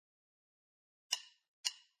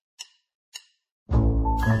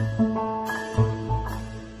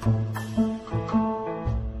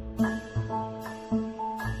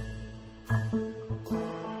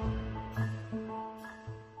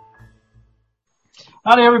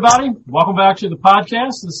Howdy, everybody. Welcome back to the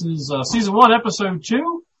podcast. This is season 1, episode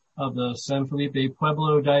 2 of the San Felipe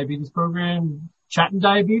Pueblo Diabetes Program, Chatting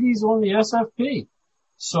Diabetes on the SFP.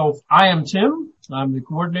 So I am Tim. I'm the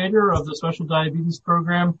coordinator of the Special Diabetes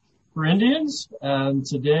Program for Indians. And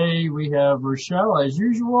today we have Rochelle, as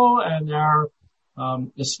usual, and our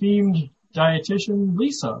esteemed dietitian,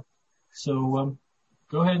 Lisa. So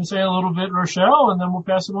go ahead and say a little bit, Rochelle, and then we'll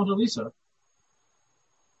pass it on to Lisa.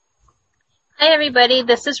 Hi, everybody.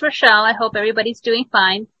 This is Rochelle. I hope everybody's doing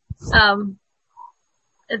fine.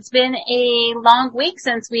 It's been a long week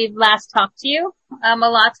since we've last talked to you. A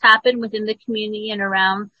lot's happened within the community and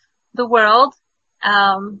around the world.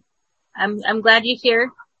 I'm glad you're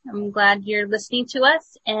here. I'm glad you're listening to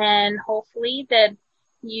us, and hopefully that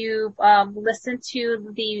you've listened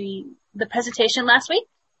to the presentation last week.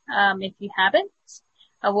 If you haven't,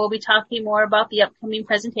 we'll be talking more about the upcoming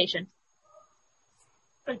presentation.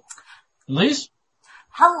 Lisa?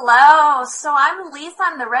 Hello. So I'm Lisa.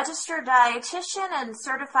 I'm the registered dietitian and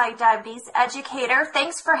certified diabetes educator.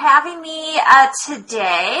 Thanks for having me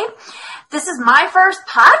today. This is my first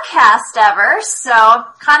podcast ever, so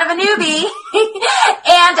kind of a newbie.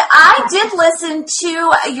 And I did listen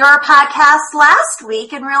to your podcast last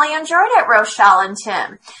week and really enjoyed it, Rochelle and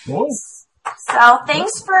Tim. Cool. So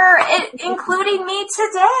thanks for including me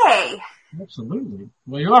today. Absolutely.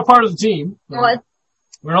 Well, you are part of the team. What?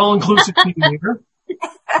 We're an all-inclusive team here.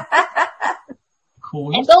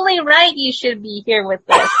 Cool. It's only right you should be here with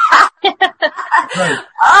us. Right.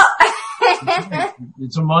 Oh.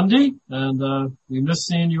 It's a Monday, and we miss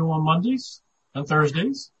seeing you on Mondays and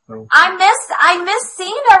Thursdays. So. I miss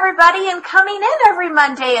seeing everybody and coming in every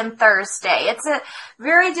Monday and Thursday. It's a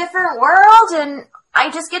very different world, and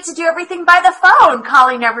I just get to do everything by the phone,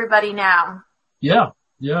 calling everybody now.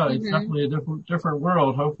 Yeah, it's definitely a different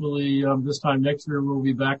world. Hopefully, this time next year we'll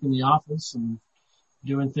be back in the office and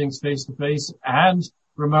doing things face to face and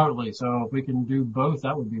remotely. So if we can do both,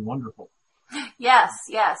 that would be wonderful. Yes.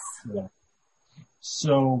 Yeah.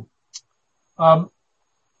 So, our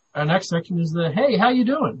next section is the, hey, how you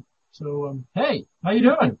doing? So, hey, how you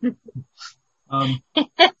doing? How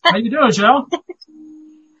you doing, Shell?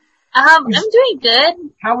 I'm doing good.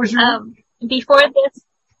 How was your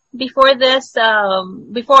Before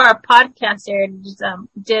our podcast aired,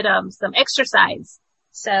 did some exercise.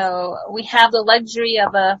 So we have the luxury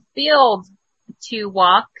of a field to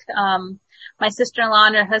walk. My sister-in-law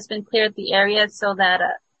and her husband cleared the area so that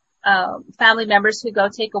family members could go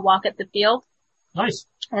take a walk at the field. Nice.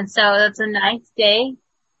 And so it's a nice day.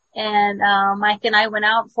 And Mike and I went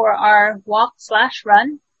out for our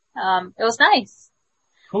walk/run. It was nice.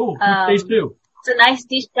 Cool. Who chased who? It's a nice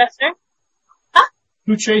de-stressor.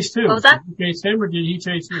 Who chased who? What was that? Did you chase him or did he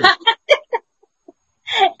chase you?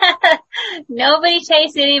 Nobody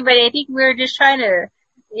chased anybody. I think we were just trying to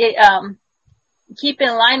keep in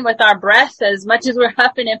line with our breath as much as we're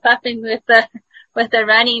huffing and puffing with the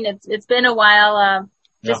running. It's been a while.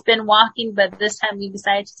 Just been walking, but this time we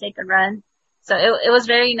decided to take a run. So it was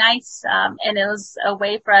very nice, and it was a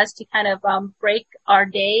way for us to kind of break our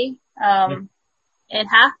day in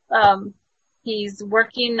half. He's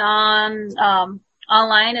working on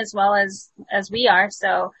online as well as we are,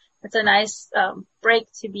 so it's a nice break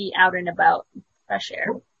to be out and about, fresh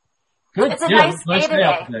air. Good. It's a nice day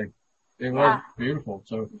out today. It was beautiful.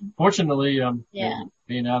 So fortunately,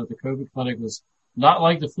 being out at the COVID clinic was not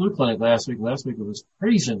like the flu clinic last week. Last week it was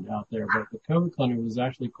freezing out there, but the COVID clinic was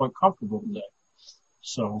actually quite comfortable today.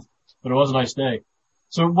 So, but it was a nice day.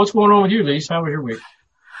 So what's going on with you, Lise? How was your week?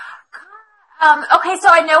 Okay, so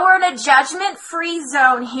I know we're in a judgment-free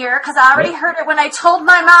zone here because I already heard it when I told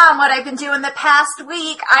my mom what I've been doing the past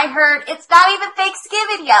week. I heard it's not even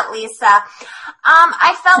Thanksgiving yet, Lisa.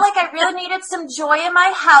 I felt like I really needed some joy in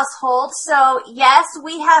my household. So yes,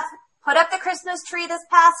 we have put up the Christmas tree this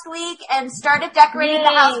past week and started decorating the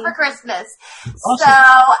house for Christmas. Awesome.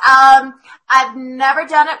 So, I've never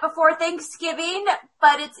done it before Thanksgiving,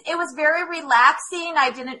 but it was very relaxing.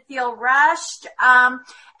 I didn't feel rushed.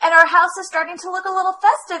 And our house is starting to look a little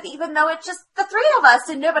festive, even though it's just the three of us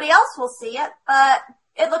and nobody else will see it, but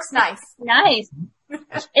it looks nice. Nice.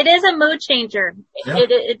 It is a mood changer. Yeah.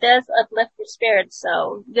 It does uplift your spirits,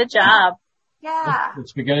 so good job. Yeah.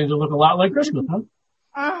 It's beginning to look a lot like Christmas, huh?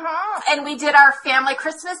 Mm-hmm. And we did our family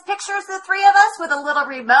Christmas pictures, the three of us, with a little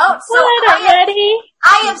remote. So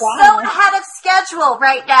I am so ahead of schedule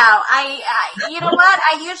right now. You know what?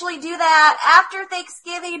 I usually do that after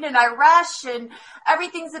Thanksgiving, and I rush, and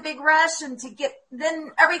everything's a big rush, and to get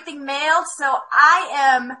then everything mailed. So I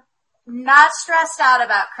am not stressed out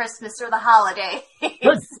about Christmas or the holidays.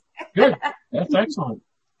 Good. That's excellent.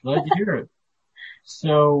 Glad to hear it.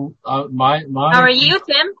 So, my How are you,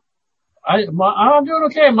 Tim? I'm doing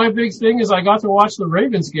okay. My big thing is I got to watch the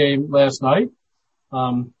Ravens game last night.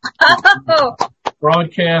 Oh,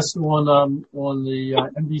 Broadcast on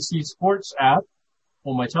the NBC Sports app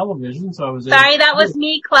on my television. So I was sorry, that was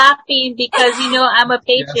me clapping because I'm a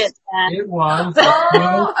Patriots fan. It was.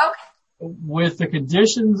 Oh, okay. With the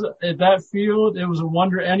conditions at that field, it was a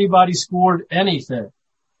wonder anybody scored anything.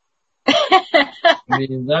 I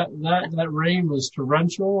mean, that rain was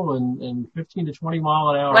torrential and 15 to 20 mile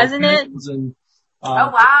an hour. Wasn't it? And,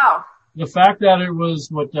 Oh, wow. the fact that it was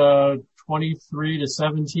 23 to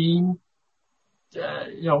 17,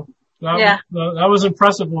 that was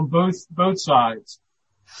impressive on both sides.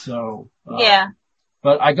 So, yeah.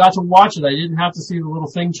 But I got to watch it. I didn't have to see the little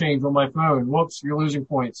thing change on my phone. Whoops, you're losing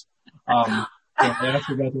points. I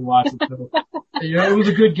actually got to watch it. So, it was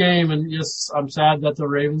a good game, and yes, I'm sad that the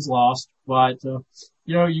Ravens lost, but,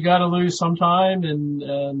 you gotta lose sometime, and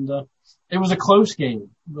it was a close game,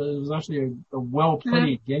 but it was actually a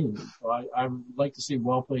well-played game. So I would like to see a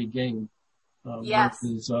well-played game, Yes.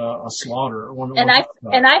 versus, a slaughter. And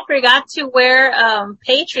I forgot to wear,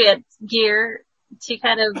 Patriots gear to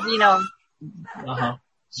kind of,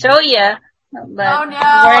 show you. But Oh, no.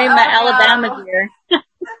 I'm wearing my Oh, no. Alabama gear.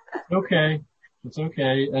 Okay. It's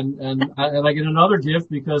okay. And I get another gift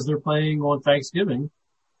because they're playing on Thanksgiving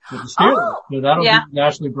with the Steelers. Oh. So that'll Yeah. be a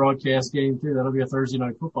nationally broadcast game too. That'll be a Thursday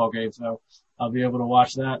night football game. So I'll be able to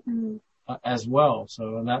watch that as well.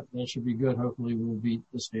 So, and that should be good. Hopefully we'll beat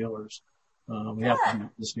the Steelers. We have to beat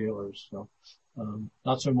the Steelers. So,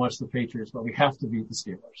 not so much the Patriots, but we have to beat the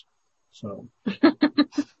Steelers. So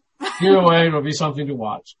either way, it'll be something to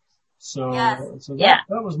watch. So, Yes.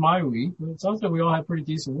 that was my week. It sounds like we all had pretty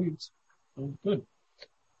decent weeks. So good.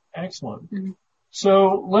 Excellent. Mm-hmm.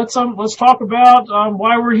 So let's talk about,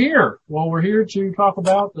 why we're here. Well, we're here to talk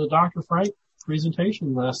about the Dr. Frank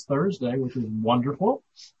presentation last Thursday, which was wonderful.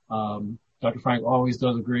 Dr. Frank always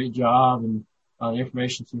does a great job, and the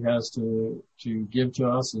information she has to give to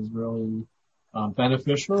us is really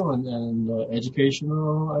beneficial and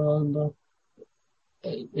educational and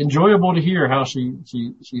enjoyable to hear how she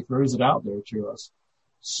throws it out there to us.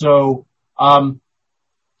 So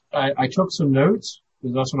I took some notes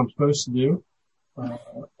because that's what I'm supposed to do.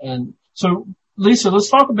 And so Lisa, let's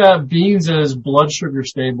talk about beans as blood sugar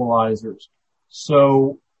stabilizers.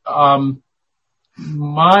 So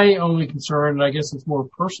my only concern, and I guess it's more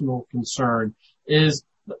personal concern, is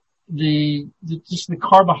just the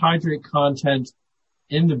carbohydrate content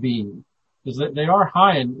in the bean, because they are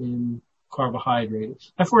high in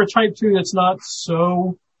carbohydrate. And for a type 2, that's not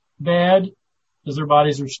so bad because their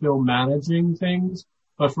bodies are still managing things.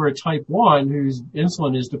 But for a type 1 whose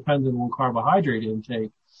insulin is dependent on carbohydrate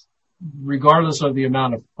intake, regardless of the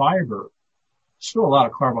amount of fiber, still a lot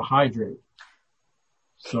of carbohydrate.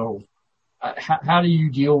 So how do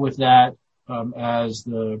you deal with that as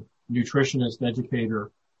the nutritionist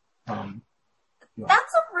educator?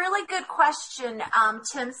 That's a really good question,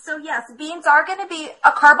 Tim. So yes, beans are going to be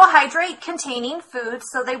a carbohydrate containing food,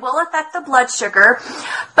 so they will affect the blood sugar.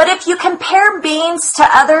 But if you compare beans to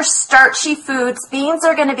other starchy foods, beans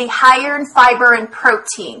are going to be higher in fiber and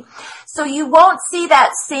protein. So you won't see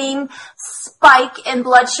that same spike in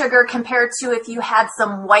blood sugar compared to if you had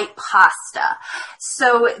some white pasta.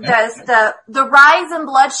 So the rise in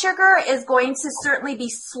blood sugar is going to certainly be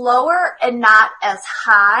slower and not as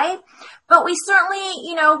high. But we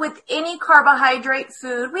certainly, with any carbohydrate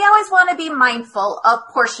food, we always want to be mindful of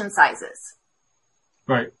portion sizes.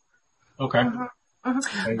 Right. Okay. Mm-hmm.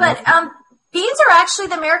 Mm-hmm. But beans are actually,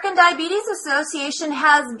 the American Diabetes Association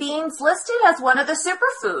has beans listed as one of the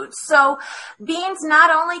superfoods. So beans not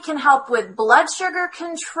only can help with blood sugar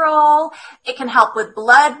control, it can help with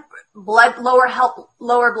lower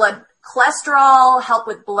blood cholesterol, help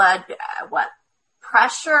with blood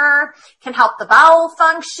pressure, can help the bowel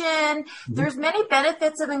function. Mm-hmm. There's many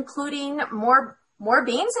benefits of including more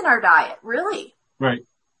beans in our diet, really. Right.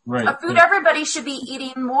 A food everybody should be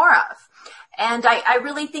eating more of. And I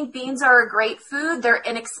really think beans are a great food. They're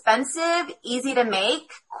inexpensive, easy to make,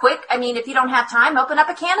 quick. I mean, if you don't have time, open up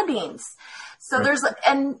a can of beans. So there's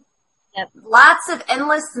lots of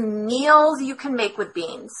endless meals you can make with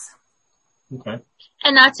beans. Okay.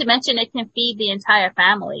 And not to mention it can feed the entire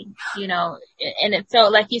family, and it's so,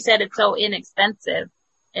 like you said, it's so inexpensive.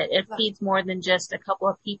 It feeds more than just a couple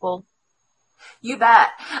of people. You bet.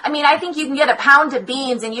 I mean, I think you can get a pound of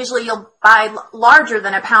beans, and usually you'll buy larger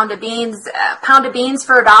than a pound of beans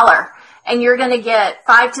for $1. And you're going to get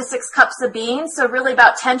 5 to 6 cups of beans. So really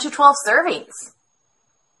about 10 to 12 servings.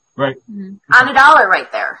 Right. On $1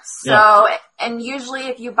 right there. So, and usually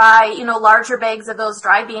if you buy, larger bags of those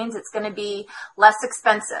dry beans, it's going to be less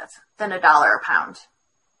expensive than $1 a pound.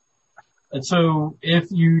 And so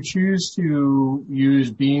if you choose to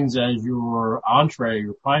use beans as your entree,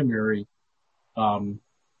 your primary, food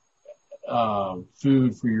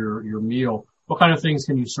for your meal, what kind of things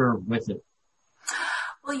can you serve with it?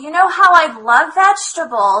 Well, you know how I love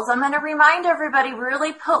vegetables. I'm going to remind everybody,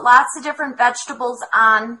 really put lots of different vegetables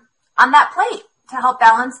on that plate to help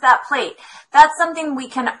balance that plate. That's something we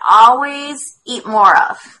can always eat more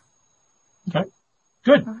of. Okay.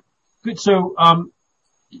 Good. So,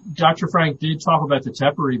 Dr. Frank did talk about the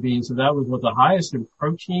tepary bean. So that was what the highest in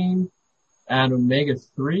protein and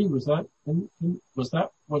omega-3. Was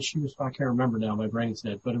that what she was? I can't remember now. My brain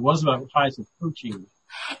said, but it was about the highest in protein.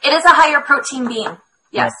 It is a higher protein bean.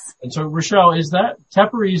 Yes. And so, Rochelle, is that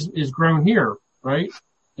tepary is grown here, right?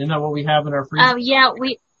 Isn't that what we have in our freezer? We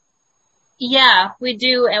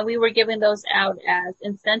do, and we were giving those out as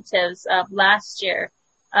incentives last year.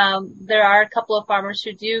 There are a couple of farmers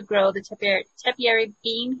who do grow the tepary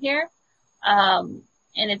bean here, and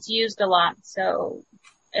it's used a lot. So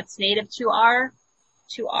it's native to our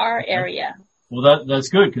area. Well, that's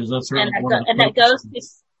good because that's certainly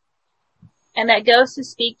and that goes to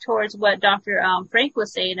speak towards what Dr. Frank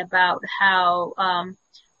was saying about how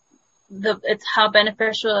how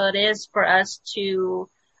beneficial it is for us to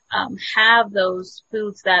have those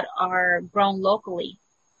foods that are grown locally.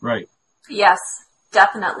 Right. Yes,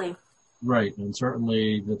 definitely. Right, and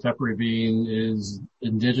certainly the tepary bean is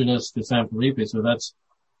indigenous to San Felipe, so that's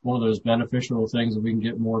one of those beneficial things that we can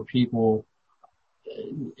get more people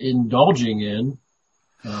indulging in.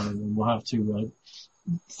 And we'll have to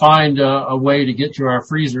find a way to get to our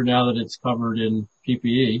freezer now that it's covered in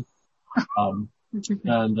PPE,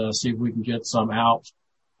 and see if we can get some out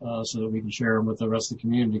so that we can share them with the rest of the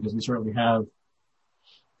community, because we certainly have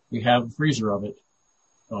a freezer of it.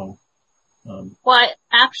 So, well,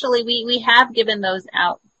 actually, we have given those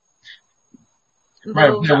out. Those right,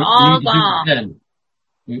 are all gone.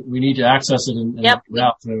 We need to access it and get it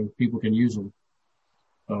out so people can use them.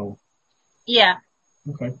 So. Yeah.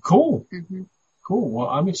 Okay. Cool. Mm-hmm. Cool. Well,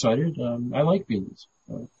 I'm excited. I like beans.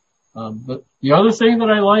 But the other thing that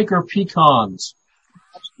I like are pecans.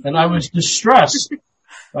 And I was distressed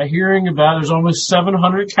by hearing about there's almost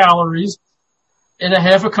 700 calories in a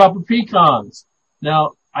half a cup of pecans.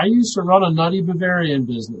 Now, I used to run a Nutty Bavarian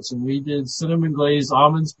business, and we did cinnamon glazed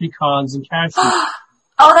almonds, pecans, and cashews.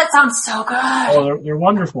 Oh, that sounds so good. Oh, they're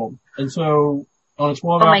wonderful. And so on a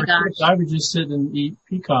 12-hour shift, I would just sit and eat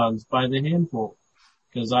pecans by the handful,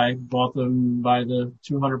 because I bought them by the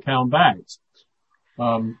 200-pound bags.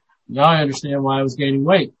 Now I understand why I was gaining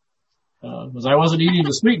weight. Because I wasn't eating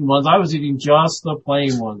the sweetened ones, I was eating just the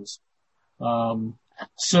plain ones.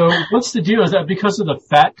 So what's the deal? Is that because of the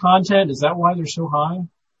fat content? Is that why they're so high?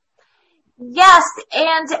 Yes,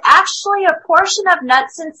 and actually a portion of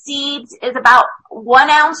nuts and seeds is about 1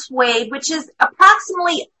 ounce weighed, which is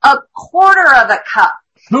approximately a quarter of a cup.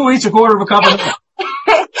 Who eats a quarter of a cup at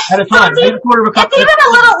a time? It's even a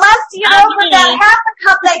little less, for that half a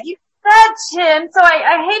cup that you said, Tim. So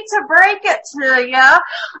I hate to break it to you.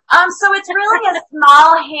 So it's really a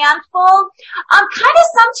small handful. Kind of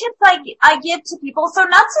some tips I give to people. So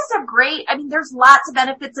nuts is a great, there's lots of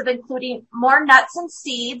benefits of including more nuts and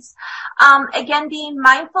seeds. Again, being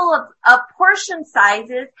mindful of portion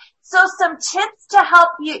sizes. So some tips to help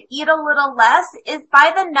you eat a little less is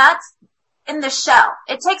buy the nuts in the shell.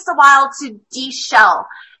 It takes a while to de-shell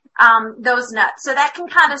those nuts. So that can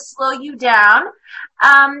kind of slow you down.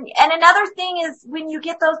 And another thing is when you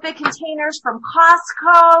get those big containers from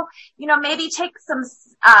Costco, maybe take some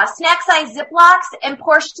snack size Ziplocs and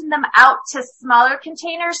portion them out to smaller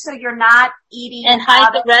containers so you're not eating. And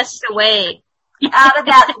hide the rest away. Out of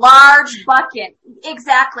that large bucket.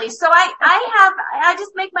 Exactly. So I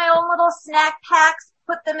just make my own little snack packs,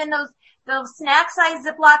 put them in those snack size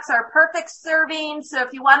Ziplocs are perfect serving. So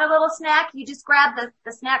if you want a little snack, you just grab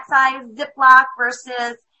the snack size Ziploc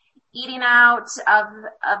versus eating out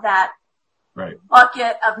of that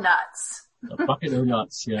bucket of nuts. A bucket of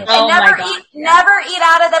nuts, yeah. And never eat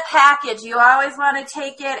out of the package. You always want to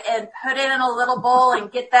take it and put it in a little bowl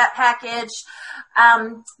and get that package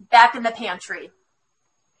back in the pantry.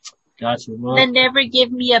 Gotcha. Well, and never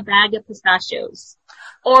give me a bag of pistachios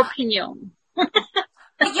or pinon.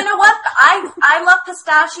 But you know what? I love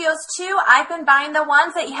pistachios too. I've been buying the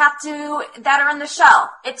ones that are in the shell.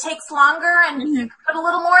 It takes longer and you can put a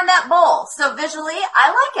little more in that bowl. So visually,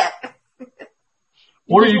 I like it.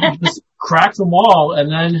 Or you can just crack them all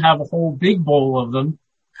and then have a whole big bowl of them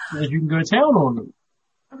so that you can go to town on them.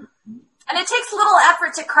 And it takes little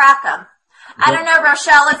effort to crack them. I don't know,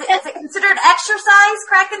 Rochelle, is it considered exercise,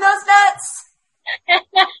 cracking those nuts?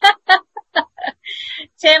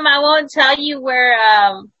 Tim, I won't tell you where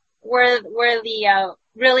the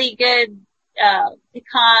really good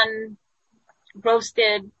pecan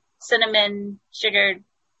roasted cinnamon sugared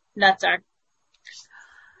nuts are.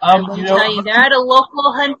 They're at a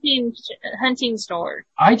local hunting store.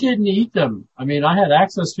 I didn't eat them. I mean, I had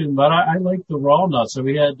access to them, but I liked the raw nuts. So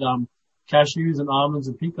we had cashews and almonds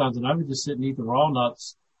and pecans, and I would just sit and eat the raw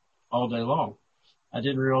nuts all day long. I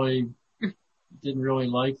didn't really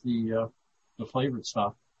like the flavored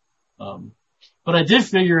stuff. But I did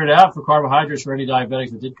figure it out for carbohydrates for any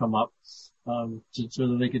diabetics that did come up, so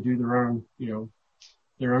that they could do their own,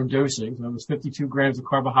 their own dosing. So it was 52 grams of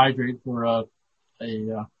carbohydrate for a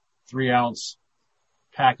 3-ounce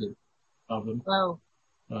packet of them. Wow.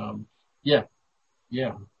 Yeah.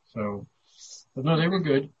 So, but no, they were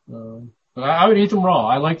good. But I would eat them raw.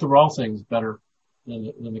 I like the raw things better than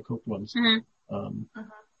the cooked ones. Mm-hmm.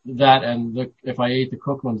 That and if I ate the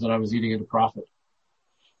cooked ones, then I was eating at a profit.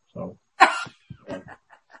 So, let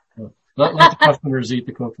the customers eat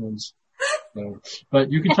the cooked ones. So, but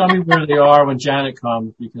you can tell me where they are when Janet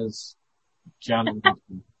comes, because Janet's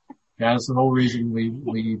the whole reason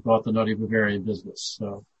we bought the Nutty Bavarian business.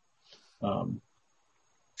 So, all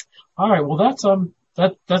right. Well,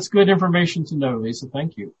 that's good information to know, Lisa.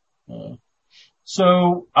 Thank you.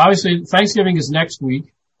 So obviously Thanksgiving is next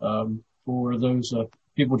week. For those,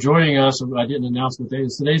 people joining us, I didn't announce what day it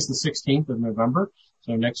is. Today's the 16th of November.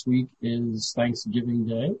 So next week is Thanksgiving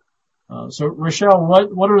Day. So Rochelle,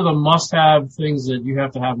 what are the must-have things that you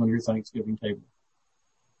have to have on your Thanksgiving table?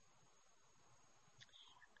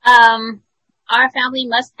 Our family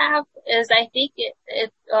must-have is, I think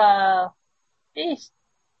I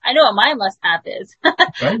know what my must-have is.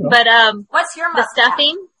 But, what's your must-have?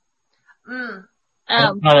 The stuffing.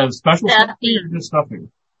 Kind of special stuffing or just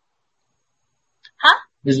stuffing? Huh?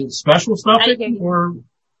 Is it special stuffing or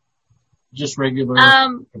just regular?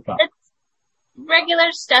 It's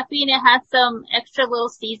regular stuffing. It has some extra little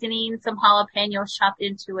seasoning, some jalapenos chopped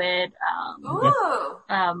into it. Ooh.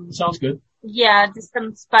 Sounds good. Yeah, just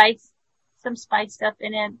some spice stuff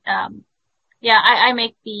in it. I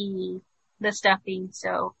make the stuffing,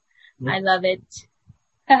 so I love it.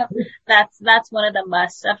 That's one of the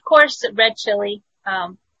musts. Of course, red chili.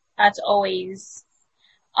 That's always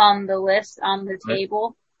on the list, on the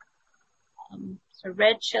table. So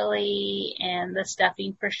red chili and the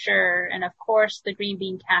stuffing for sure. And of course, the green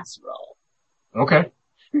bean casserole. Okay.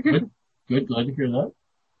 Good. Glad to hear that.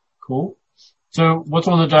 Cool. So what's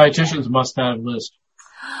on the dietitian's must-have list?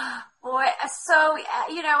 Boy, so,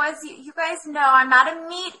 as you guys know, I'm not a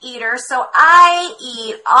meat eater, so I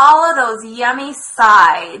eat all of those yummy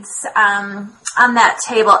sides, on that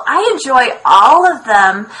table. I enjoy all of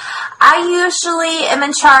them. I usually am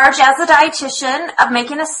in charge as a dietitian of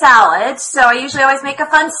making a salad, so I usually always make a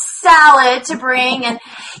fun salad to bring and,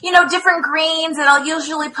 different greens, and I'll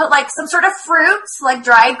usually put like some sort of fruits, like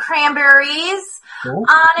dried cranberries. Cool.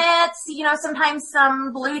 On it, sometimes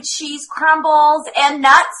some blue cheese crumbles and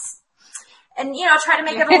nuts. And, try to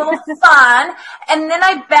make it a little fun. And then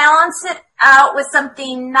I balance it out with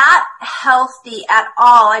something not healthy at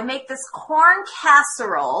all. I make this corn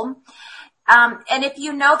casserole. And if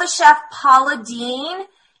you know the chef Paula Deen,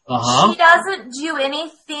 she doesn't do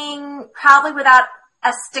anything probably without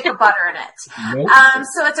a stick of butter in it. Nope.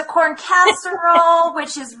 So it's a corn casserole,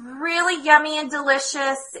 which is really yummy and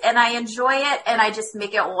delicious, and I enjoy it, and I just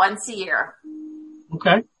make it once a year.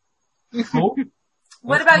 Okay. Cool.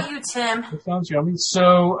 What about you, Tim? That sounds yummy.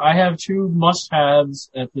 So I have 2 must-haves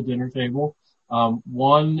at the dinner table.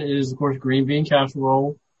 One is, of course, green bean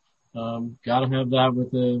casserole. Gotta have that with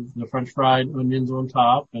the French fried onions on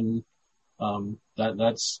top, and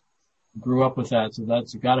that's grew up with that, so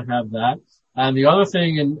you gotta have that. And the other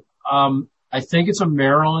thing, and I think it's a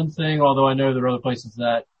Maryland thing, although I know there are other places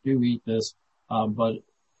that do eat this, but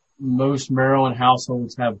most Maryland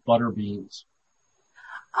households have butter beans.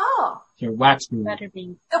 Oh. So wax beans. Butter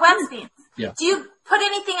beans. The wax beans. Yeah. Do you put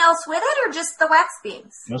anything else with it, or just the wax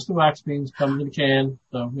beans? Just the wax beans, come in a can.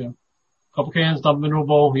 So, a couple cans, dump them into a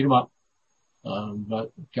bowl, heat them up.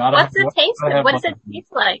 But What's the taste? What does it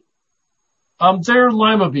taste like? They're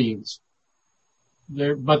lima beans.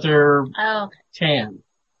 They're tan.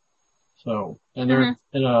 So, and they're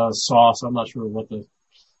in a sauce. I'm not sure what the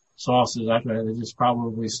sauce is. Actually, they just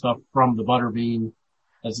probably stuff from the butter bean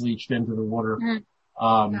that's leached into the water.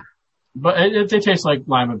 Mm-hmm. But they taste like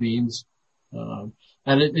lima beans. And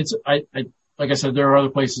like I said, there are other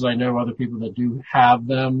places I know, other people that do have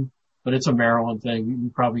them, but it's a Maryland thing.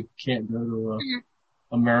 You probably can't go to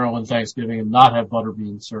a Maryland Thanksgiving and not have butter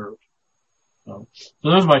beans served. So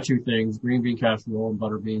those are my two things, green bean casserole and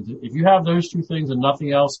butter beans. If you have those two things and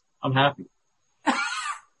nothing else, I'm happy.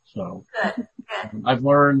 So Good. I've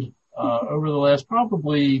learned, over the last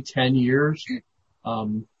probably 10 years,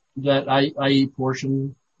 that I eat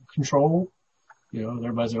portion control. You know,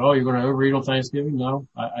 everybody's like, oh, you're going to overeat on Thanksgiving? No,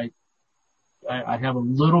 I have a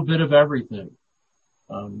little bit of everything.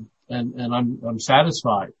 And I'm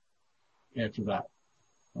satisfied after that.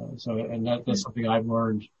 That's something I've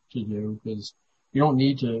learned to do, because you don't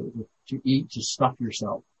need to eat to stuff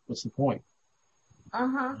yourself. What's the point?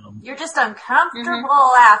 You're just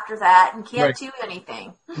uncomfortable after that and can't do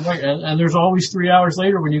anything. Right. And there's always 3 hours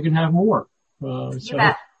later when you can have more. You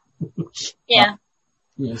bet. Yeah.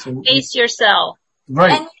 So Pace yourself.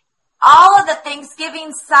 Right. And all of the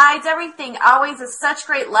Thanksgiving sides, everything always is such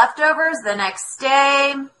great leftovers the next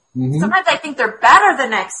day. Sometimes I think they're better the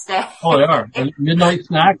next day. Oh, they are. And midnight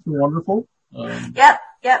snacks are wonderful. Yep.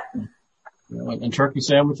 You know, and turkey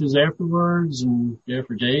sandwiches afterwards, and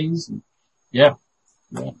for days. And yeah.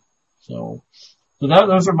 So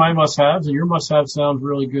those are my must-haves, and your must-have sounds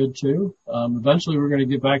really good too. Eventually we're going to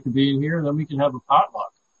get back to being here, and then we can have a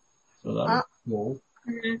potluck. So that's cool.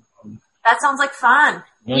 That sounds like fun.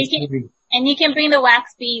 And you can bring the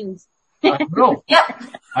wax beans. I will. Yep.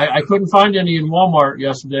 I couldn't find any in Walmart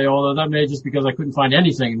yesterday, although that may just because I couldn't find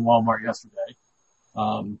anything in Walmart yesterday.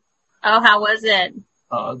 Oh, how was it?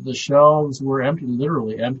 The shelves were empty,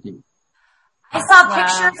 literally empty. I saw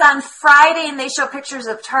pictures on Friday, and they show pictures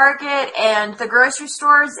of Target and the grocery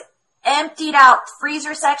stores emptied out,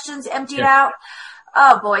 freezer sections emptied out.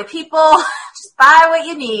 Oh boy, people, just buy what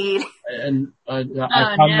you need. And I found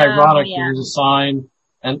it ironic. There was a sign,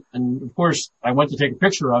 and of course I went to take a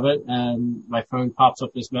picture of it, and my phone pops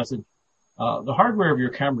up this message: the hardware of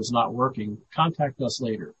your camera is not working. Contact us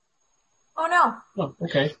later. Oh no. Oh,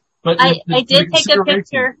 okay. But I did take a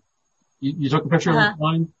picture. You took a picture of the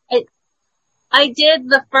line? I did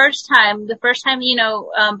the first time,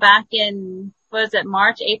 back in, was it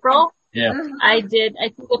March, April? Yeah. I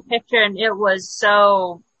took a picture, and it was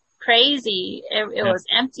so crazy. It was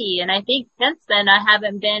empty. And I think since then I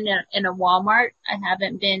haven't been in a Walmart. I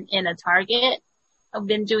haven't been in a Target. I've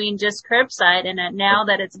been doing just curbside. And now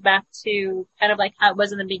that it's back to kind of like how it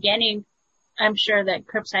was in the beginning, I'm sure that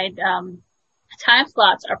curbside, time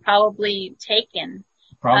slots are probably taken.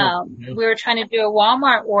 We were trying to do a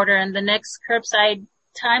Walmart order, and the next curbside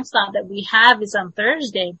time slot that we have is on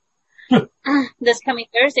Thursday. This coming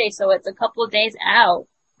Thursday, so it's a couple of days out.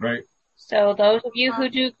 Right. So those of you who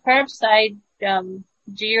do curbside,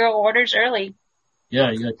 do your orders early.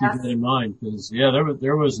 Yeah, you gotta keep that in mind, because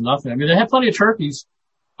there was nothing. I mean, they had plenty of turkeys.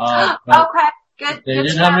 Okay, good. They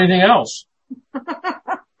didn't have anything else.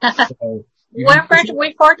 So,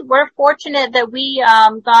 we're fortunate that we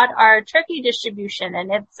got our turkey distribution,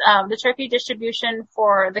 and it's the turkey distribution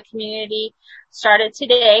for the community started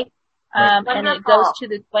today, and it goes to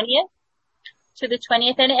the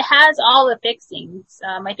 20th, and it has all the fixings.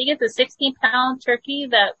 I think it's a 16-pound turkey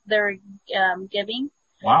that they're giving.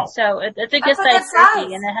 Wow. So it's a good size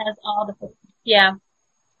turkey, and it has all the fixings. Yeah.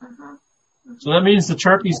 So that means the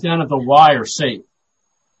turkeys down at the Y are safe.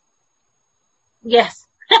 Yes.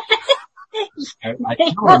 I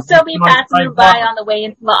We'll still be passing you by on the way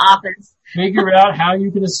into the office. Figure out how you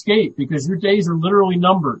can escape, because your days are literally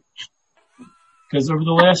numbered. Because over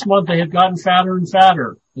the last month they have gotten fatter and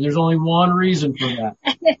fatter, and there's only one reason for that.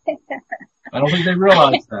 I don't think they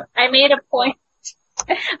realize that. I made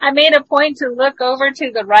a point to look over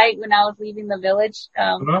to the right when I was leaving the village,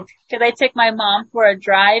 because I took my mom for a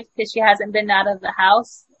drive because she hasn't been out of the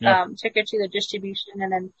house. Took her to the distribution,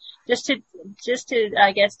 and then just to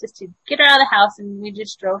get her out of the house, and we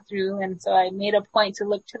just drove through. And so I made a point to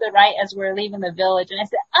look to the right as we were leaving the village, and I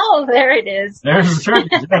said, "Oh, there it is." There's the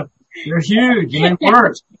turkeys. Yeah. They're huge, and they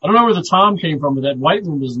weren't. I don't know where the tom came from, but that white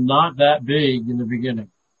one was not that big in the beginning,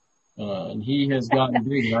 and he has gotten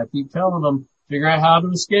big. And I keep telling them, figure out how to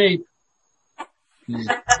escape.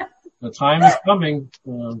 The time is coming.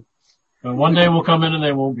 But one day we'll come in and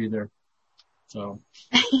they won't be there. So,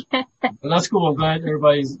 but that's cool. I'm glad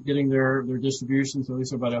everybody's getting their distribution, so at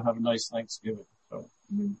least everybody will have a nice Thanksgiving. So,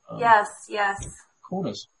 yes.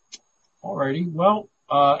 Coolness. Alrighty. Well,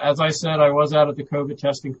 as I said, I was out at the COVID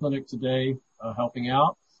testing clinic today, helping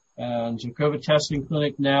out. And the COVID testing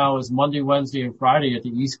clinic now is Monday, Wednesday, and Friday at the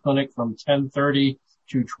East Clinic from 10:30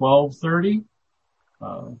 to 12:30.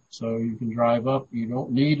 So you can drive up. You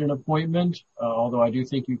don't need an appointment, although I do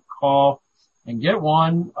think you call and get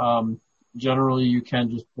one. Generally you can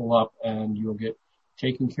just pull up and you'll get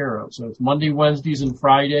taken care of. So it's Monday, Wednesdays, and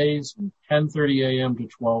Fridays, 10:30 a.m. to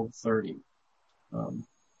 12:30.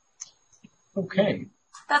 Okay.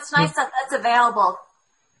 That's nice that that's available.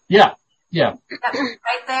 Yeah. Yep,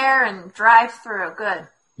 right there and drive through. Good.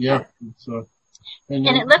 Yeah. So, and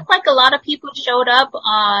it looked like a lot of people showed up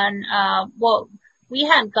on, we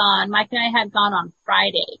had gone, Mike and I had gone on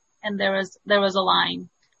Friday, and there was a line.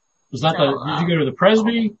 Was that did you go to the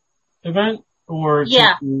Presby event or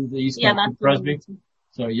yeah. to the East yeah, Coast Presby?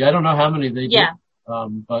 So yeah, I don't know how many they did. Yeah.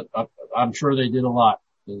 But I'm sure they did a lot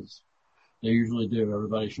because they usually do.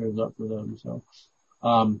 Everybody shows up for them. So,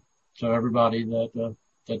 so everybody that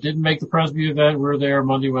didn't make the Presby event, we're there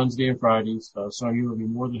Monday, Wednesday, and Fridays. So you will be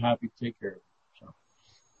more than happy to take care of it.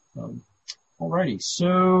 So, alrighty.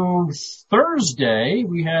 So Thursday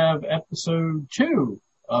we have episode 2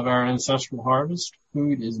 of our Ancestral Harvest,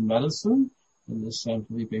 Food is Medicine, in the San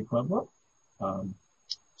Felipe Pueblo.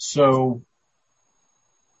 So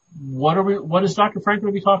what is Dr. Frank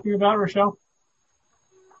going to be talking about, Rochelle?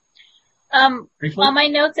 Briefly? On my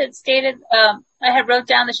notes it stated, I had wrote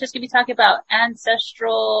down that she's going to be talking about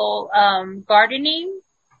ancestral, gardening,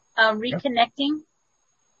 reconnecting.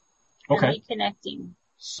 Okay. Reconnecting.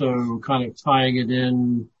 So kind of tying it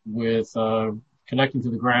in with, connecting to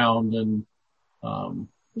the ground and, and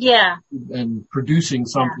producing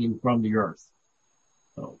something from the earth.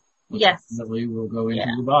 So, yes. Definitely will go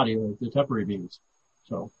into the body like the tepary beans.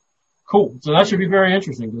 So, cool. So that should be very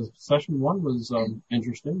interesting because session 1 was,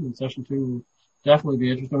 interesting and session 2 will definitely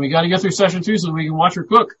be interesting. We got to get through session 2 so we can watch her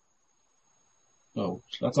cook. So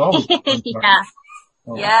that's always yeah.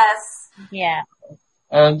 Yes. Yeah.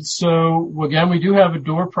 And so again, we do have a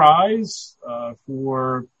door prize,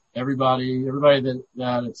 for everybody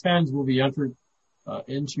that attends will be entered,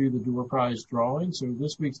 into the door prize drawing. So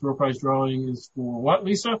this week's door prize drawing is for what,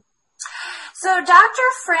 Lisa? So Dr.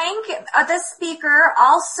 Frank, the speaker,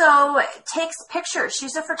 also takes pictures.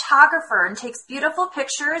 She's a photographer and takes beautiful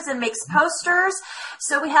pictures and makes posters.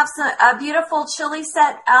 So we have some beautiful chili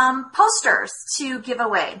set posters to give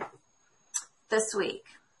away this week.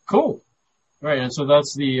 Cool. Right, and so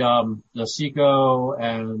that's the Seco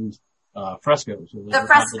and Fresco. So the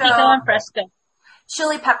Fresco. Seco and Fresco.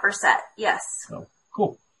 Chili pepper set, yes. So,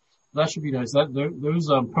 cool. That should be nice. Those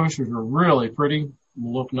posters are really pretty.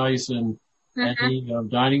 Will look nice in any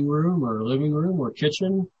dining room or living room or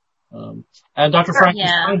kitchen. And Dr. Frank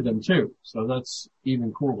designed them too, so that's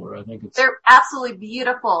even cooler. I think they're absolutely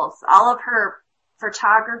beautiful. All of her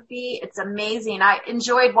photography, it's amazing. I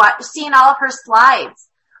enjoyed seeing all of her slides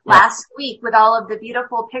last week with all of the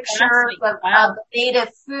beautiful pictures of the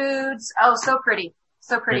native foods. Oh, so pretty.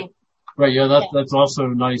 So pretty. Right, yeah, that's also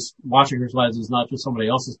nice. Watching her slides is not just somebody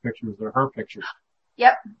else's pictures, they're her pictures.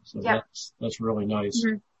 Yep. So that's really nice.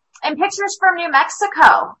 Mm-hmm. And pictures from New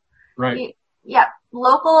Mexico. Right. Yep.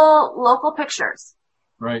 Local pictures.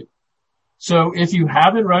 Right. So if you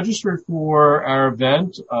haven't registered for our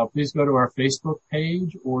event, please go to our Facebook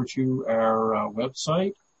page or to our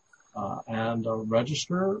website, and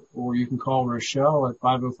register, or you can call Rochelle at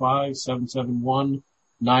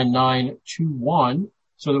 505-771-9921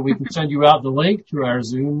 so that we can send you out the link to our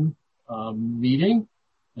Zoom meeting,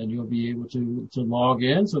 and you'll be able to log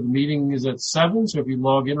in. So the meeting is at 7, so if you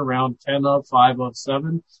log in around 10 of 5 of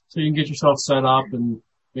 7, so you can get yourself set up and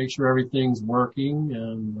make sure everything's working,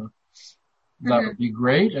 and that would be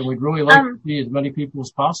great. And we'd really like to see as many people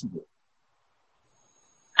as possible.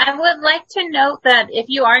 I would like to note that if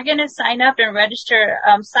you are going to sign up and register,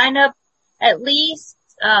 sign up at least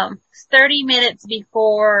 30 minutes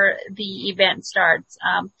before the event starts.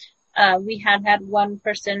 We had one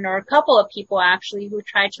person or a couple of people actually who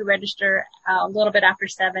tried to register a little bit after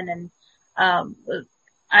 7, and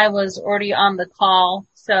I was already on the call,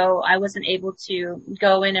 so I wasn't able to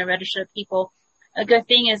go in and register people. A good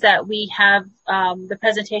thing is that we have the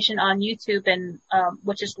presentation on YouTube, and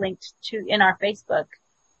which is linked to in our Facebook.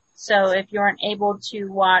 So if you aren't able to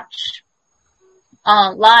watch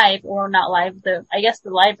live, or not live, the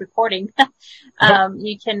live recording,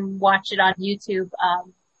 you can watch it on YouTube.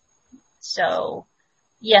 So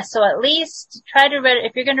at least try to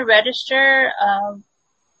if you're going to register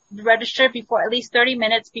before at least 30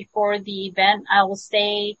 minutes before the event. I will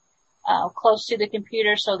stay close to the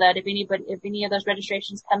computer so that if any of those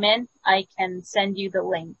registrations come in, I can send you the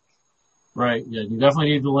link. Right. Yeah, you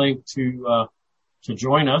definitely need the link to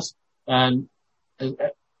join us, and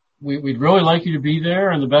we'd really like you to be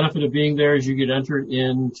there. And the benefit of being there is you get entered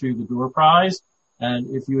into the door prize.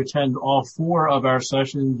 And if you attend all 4 of our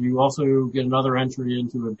sessions, you also get another entry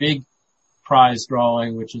into a big prize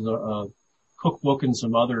drawing, which is a cookbook and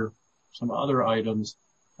some other items.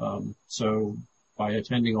 So by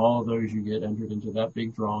attending all of those, you get entered into that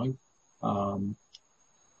big drawing.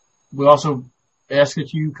 We also ask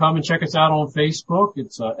that you come and check us out on Facebook.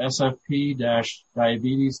 It's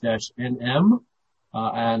SFP-diabetes-NM.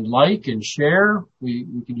 And like and share. We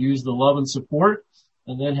could use the love and support.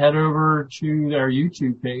 And then head over to our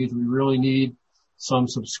YouTube page. We really need some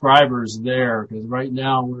subscribers there, because right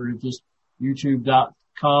now we're just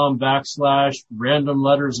youtube.com/random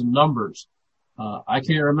letters and numbers. I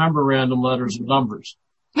can't remember random letters and numbers.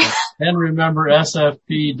 I can remember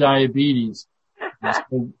SFP diabetes.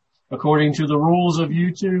 So, according to the rules of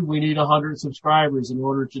YouTube, we need 100 subscribers in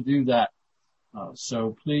order to do that.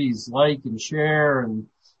 So please like and share and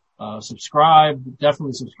subscribe.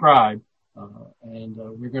 Definitely subscribe. And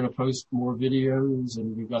we're going to post more videos,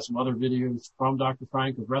 and we've got some other videos from Dr.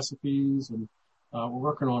 Frank of recipes, and we're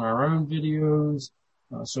working on our own videos.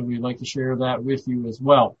 So we'd like to share that with you as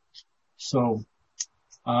well. So,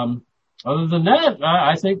 other than that,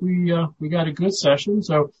 I think we got a good session.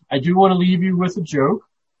 So I do want to leave you with a joke.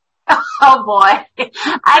 Oh boy.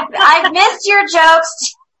 I've missed your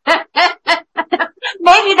jokes.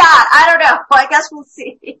 Maybe not. I don't know. I guess we'll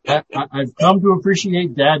see. I've come to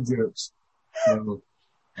appreciate dad jokes.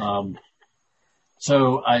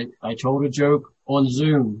 So I told a joke on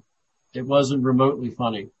Zoom. It wasn't remotely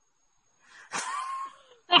funny.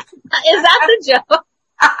 Is that the joke?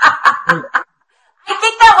 I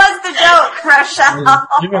think that was the joke,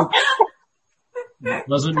 Rochelle. It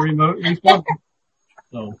wasn't remotely funny.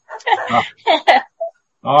 So,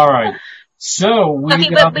 all right. So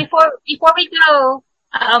but before we go,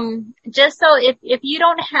 just so if you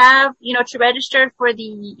don't have, to register for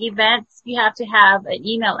the events, you have to have an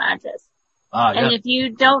email address. And if you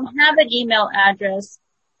don't have an email address,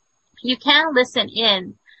 you can listen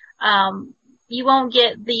in. You won't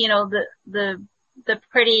get the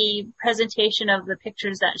pretty presentation of the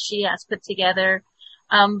pictures that she has put together.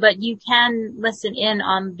 But you can listen in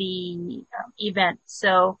on the event.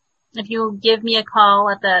 So if you give me a call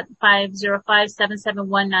at the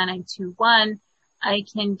 505-771-9921, I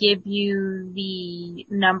can give you the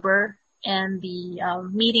number and the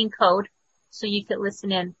meeting code so you could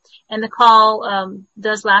listen in. And the call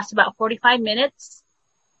does last about 45 minutes.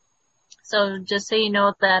 So just so you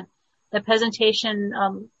know that the presentation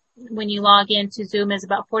when you log into Zoom is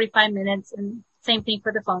about 45 minutes, and same thing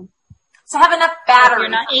for the phone. So have enough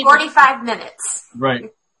battery for 45 minutes.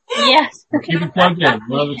 Right. Yes. Keep it plugged in.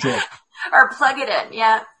 One of the two. Or plug it in.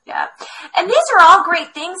 Yeah. And these are all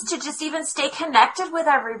great things to just even stay connected with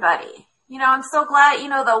everybody. I'm so glad,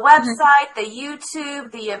 the website, the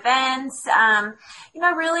YouTube, the events,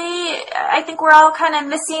 really, I think we're all kind of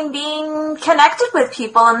missing being connected with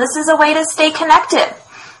people, and this is a way to stay connected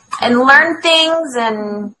and learn things,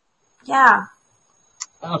 and yeah.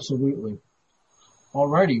 Absolutely.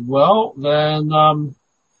 Alrighty. Well, then,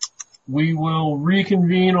 we will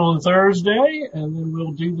reconvene on Thursday, and then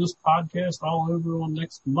we'll do this podcast all over on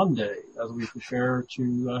next Monday as we prepare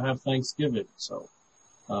to have Thanksgiving. So,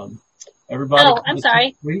 everybody. Oh, I'm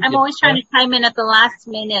sorry. I'm always trying to chime in at the last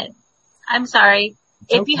minute. I'm sorry.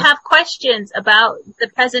 If you have questions about the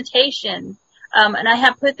presentation, and I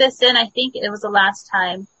have put this in, I think it was the last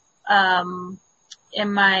time,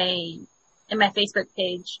 in my Facebook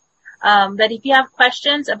page. That if you have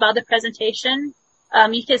questions about the presentation,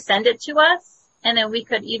 you can send it to us, and then we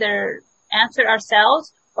could either answer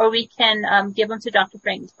ourselves, or we can give them to Dr.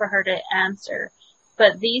 Frank for her to answer.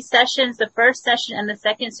 But these sessions, the first session and the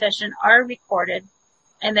second session, are recorded,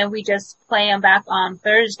 and then we just play them back on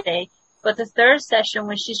Thursday. But the third session,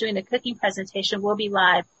 when she's doing the cooking presentation, will be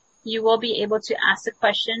live. You will be able to ask a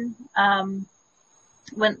question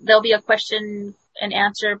when there'll be a question and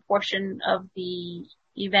answer portion of the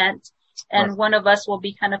event. And one of us will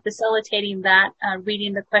be kind of facilitating that,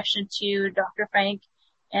 reading the question to Dr. Frank,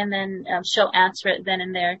 and then she'll answer it then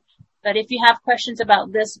and there. But if you have questions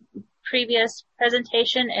about this previous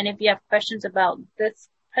presentation, and if you have questions about this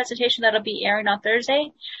presentation that'll be airing on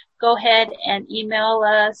Thursday, go ahead and email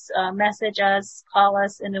us, message us, call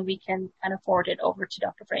us, and then we can kind of forward it over to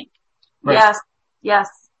Dr. Frank. Right. Yes.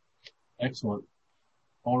 Excellent.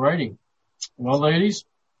 Alrighty. Well, ladies,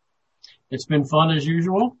 it's been fun as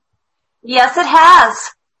usual. Yes, it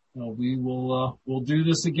has. We will, we'll do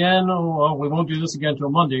this again. Well, we won't do this again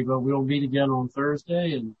till Monday, but we'll meet again on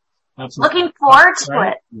Thursday and have some. Looking forward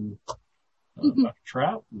to it. And,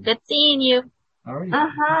 Trout. Good seeing you.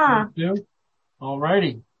 Alrighty.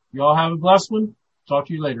 Alrighty. Y'all have a blessed one. Talk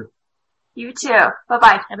to you later. You too.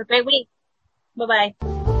 Bye-bye. Have a great week. Bye-bye.